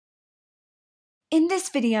In this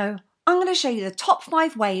video, I'm going to show you the top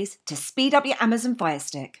 5 ways to speed up your Amazon Fire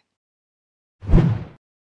Stick.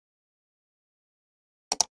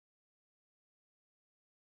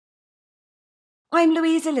 I'm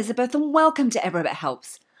Louise Elizabeth and welcome to Every Bit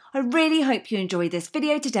Helps. I really hope you enjoyed this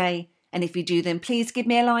video today, and if you do then please give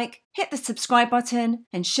me a like, hit the subscribe button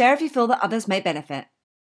and share if you feel that others may benefit.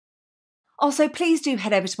 Also, please do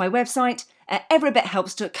head over to my website at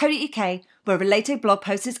everybithelps.co.uk where a related blog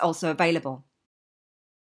post is also available.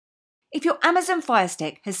 If your Amazon Fire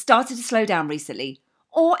Stick has started to slow down recently,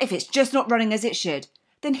 or if it's just not running as it should,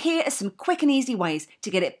 then here are some quick and easy ways to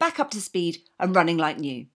get it back up to speed and running like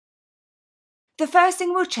new. The first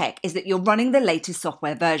thing we'll check is that you're running the latest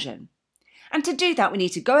software version. And to do that, we need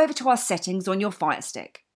to go over to our settings on your Fire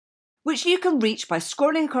Stick, which you can reach by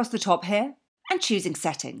scrolling across the top here and choosing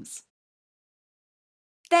Settings.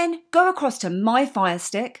 Then go across to My Fire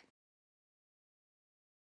Stick,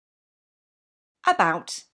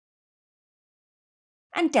 About,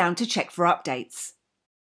 and down to check for updates.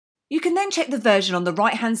 You can then check the version on the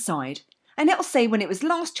right hand side and it'll say when it was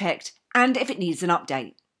last checked and if it needs an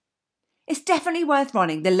update. It's definitely worth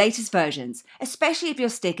running the latest versions, especially if your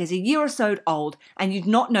stick is a year or so old and you've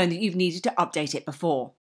not known that you've needed to update it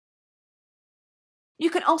before. You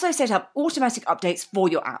can also set up automatic updates for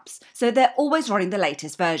your apps so they're always running the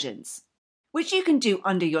latest versions, which you can do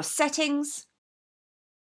under your Settings,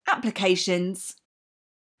 Applications,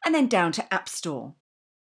 and then down to App Store.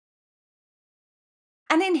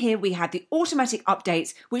 And in here we have the automatic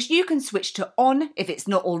updates, which you can switch to on if it's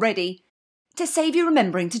not already, to save you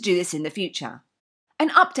remembering to do this in the future.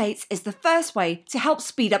 And updates is the first way to help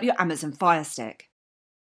speed up your Amazon Fire Stick.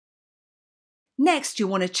 Next, you'll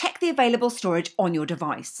want to check the available storage on your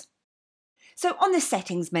device. So on the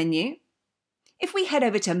Settings menu, if we head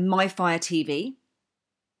over to My Fire TV,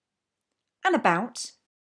 and About,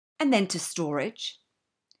 and then to Storage,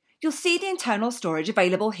 you'll see the internal storage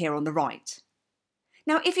available here on the right.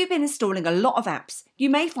 Now, if you've been installing a lot of apps, you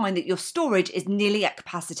may find that your storage is nearly at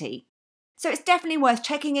capacity. So it's definitely worth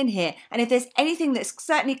checking in here, and if there's anything that's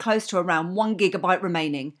certainly close to around 1 GB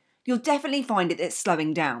remaining, you'll definitely find it's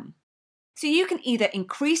slowing down. So you can either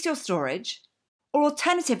increase your storage, or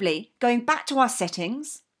alternatively, going back to our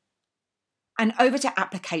settings and over to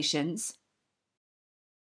applications,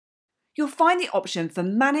 you'll find the option for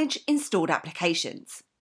Manage Installed Applications.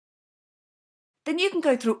 Then you can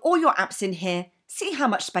go through all your apps in here, see how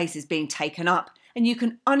much space is being taken up, and you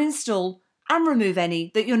can uninstall and remove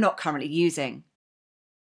any that you're not currently using.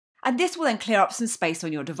 And this will then clear up some space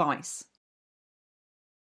on your device.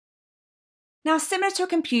 Now, similar to a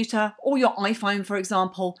computer or your iPhone, for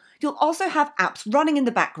example, you'll also have apps running in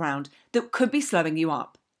the background that could be slowing you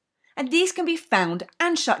up. And these can be found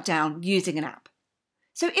and shut down using an app.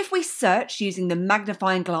 So if we search using the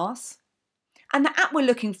magnifying glass, and the app we're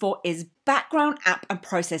looking for is Background App and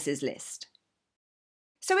Processes List.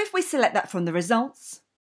 So if we select that from the results,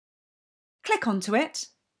 click onto it,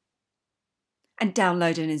 and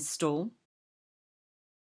download and install,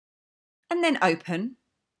 and then open,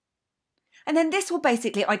 and then this will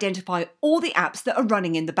basically identify all the apps that are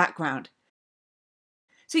running in the background.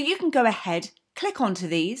 So you can go ahead, click onto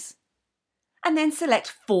these, and then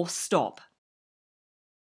select Force Stop.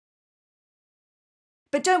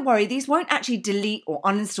 But don't worry, these won't actually delete or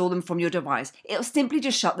uninstall them from your device, it'll simply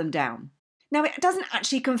just shut them down. Now, it doesn't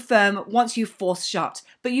actually confirm once you've forced shut,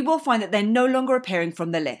 but you will find that they're no longer appearing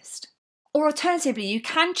from the list. Or alternatively, you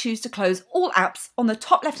can choose to close all apps on the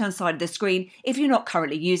top left-hand side of the screen if you're not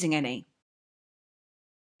currently using any.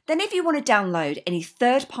 Then if you want to download any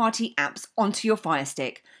third-party apps onto your Fire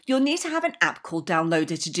Stick, you'll need to have an app called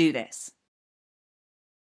Downloader to do this.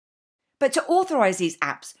 But to authorise these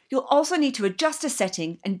apps, you'll also need to adjust a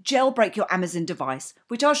setting and jailbreak your Amazon device,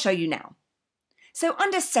 which I'll show you now. So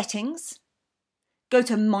under Settings, go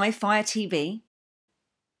to My Fire TV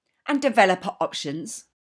and Developer Options.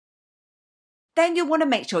 Then you'll want to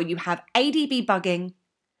make sure you have AD debugging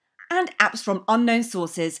and apps from unknown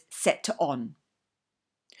sources set to on.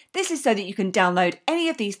 This is so that you can download any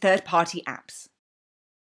of these third-party apps.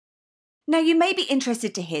 Now, you may be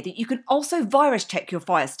interested to hear that you can also virus check your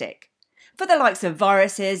Fire Stick for the likes of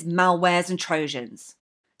viruses, malwares and Trojans.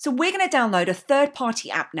 So we're going to download a third-party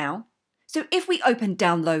app now. So if we open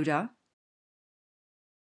Downloader,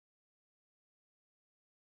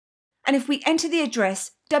 and if we enter the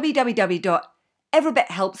address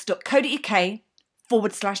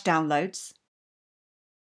www.everybithelps.co.uk/downloads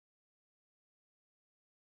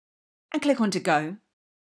and click on to go,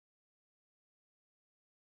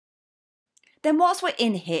 then whilst we're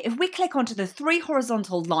in here, if we click onto the 3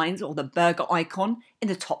 horizontal lines or the burger icon in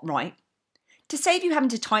the top right, To save you having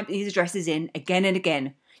to type these addresses in again and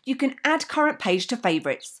again, you can add current page to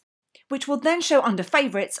favourites, which will then show under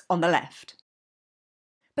favourites on the left.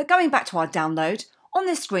 But going back to our download, on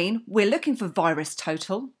this screen we're looking for virus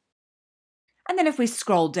total, and then if we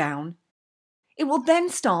scroll down, it will then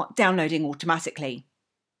start downloading automatically.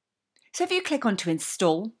 So if you click on to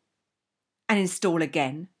install, and install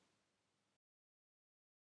again,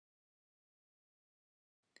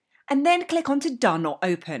 and then click on to done or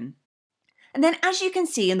open. And then as you can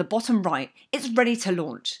see in the bottom right, it's ready to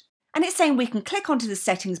launch. And it's saying we can click onto the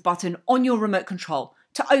settings button on your remote control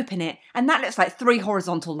to open it, and that looks like 3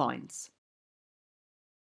 horizontal lines.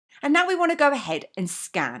 And now we want to go ahead and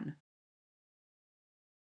scan.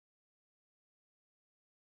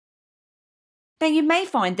 Now you may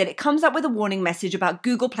find that it comes up with a warning message about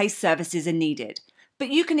Google Play services are needed, but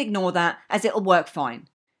you can ignore that as it'll work fine.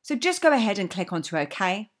 So just go ahead and click onto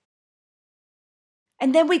OK.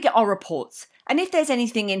 And then we get our reports. And if there's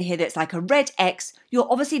anything in here that's like a red X, you'll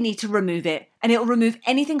obviously need to remove it, and it'll remove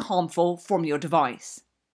anything harmful from your device.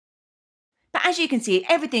 But as you can see,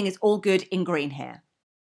 everything is all good in green here.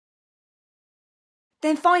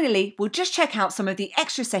 Then finally, we'll just check out some of the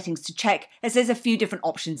extra settings to check, as there's a few different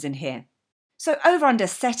options in here. So over under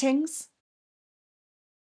Settings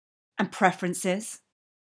and Preferences.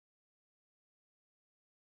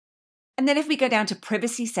 And then if we go down to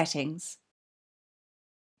Privacy Settings,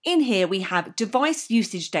 in here we have Device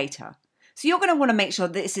Usage Data. So you're going to want to make sure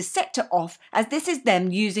that this is set to off, as this is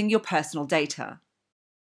them using your personal data.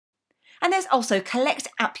 And there's also Collect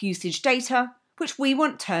App Usage Data, which we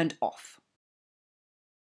want turned off.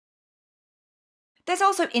 There's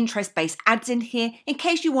also interest-based ads in here in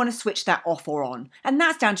case you want to switch that off or on, and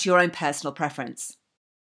that's down to your own personal preference.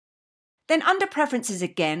 Then under Preferences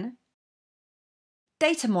again,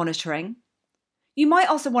 Data Monitoring, you might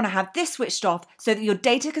also want to have this switched off so that your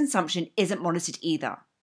data consumption isn't monitored either.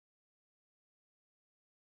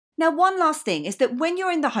 Now one last thing is that when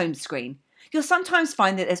you're in the home screen, you'll sometimes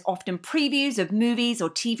find that there's often previews of movies or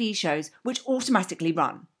TV shows which automatically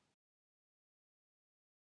run.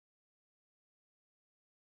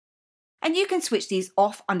 And you can switch these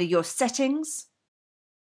off under your Settings,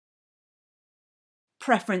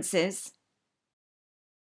 Preferences,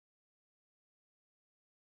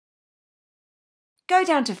 go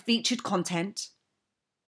down to Featured Content,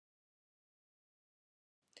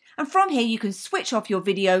 and from here you can switch off your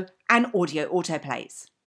video and audio autoplays.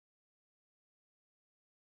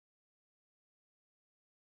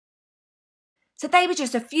 So they were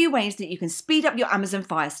just a few ways that you can speed up your Amazon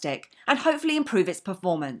Fire Stick and hopefully improve its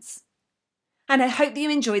performance. And I hope that you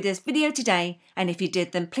enjoyed this video today, and if you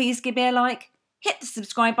did, then please give me a like, hit the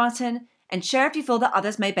subscribe button, and share if you feel that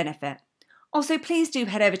others may benefit. Also, please do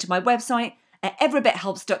head over to my website at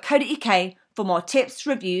everybithelps.co.uk for more tips,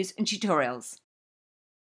 reviews and tutorials.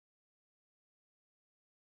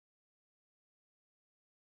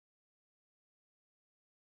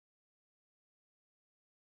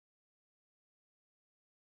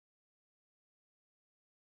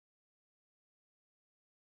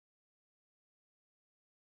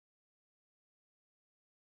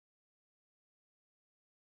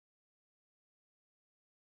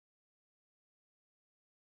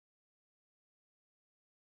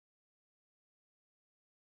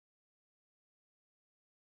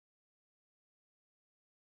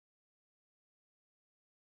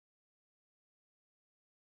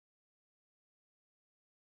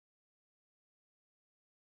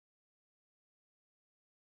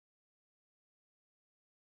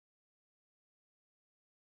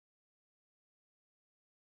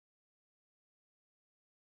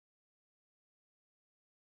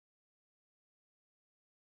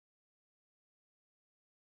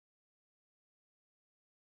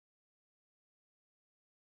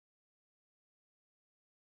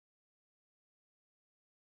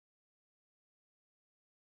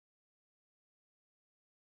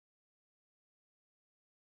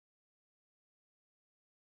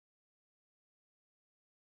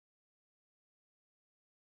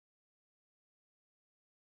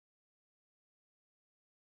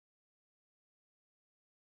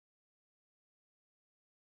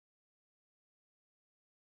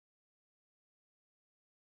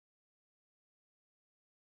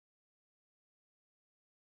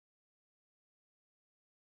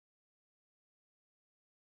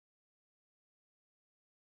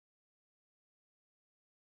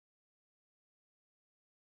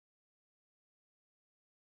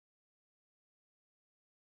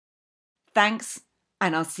 Thanks,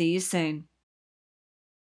 and I'll see you soon.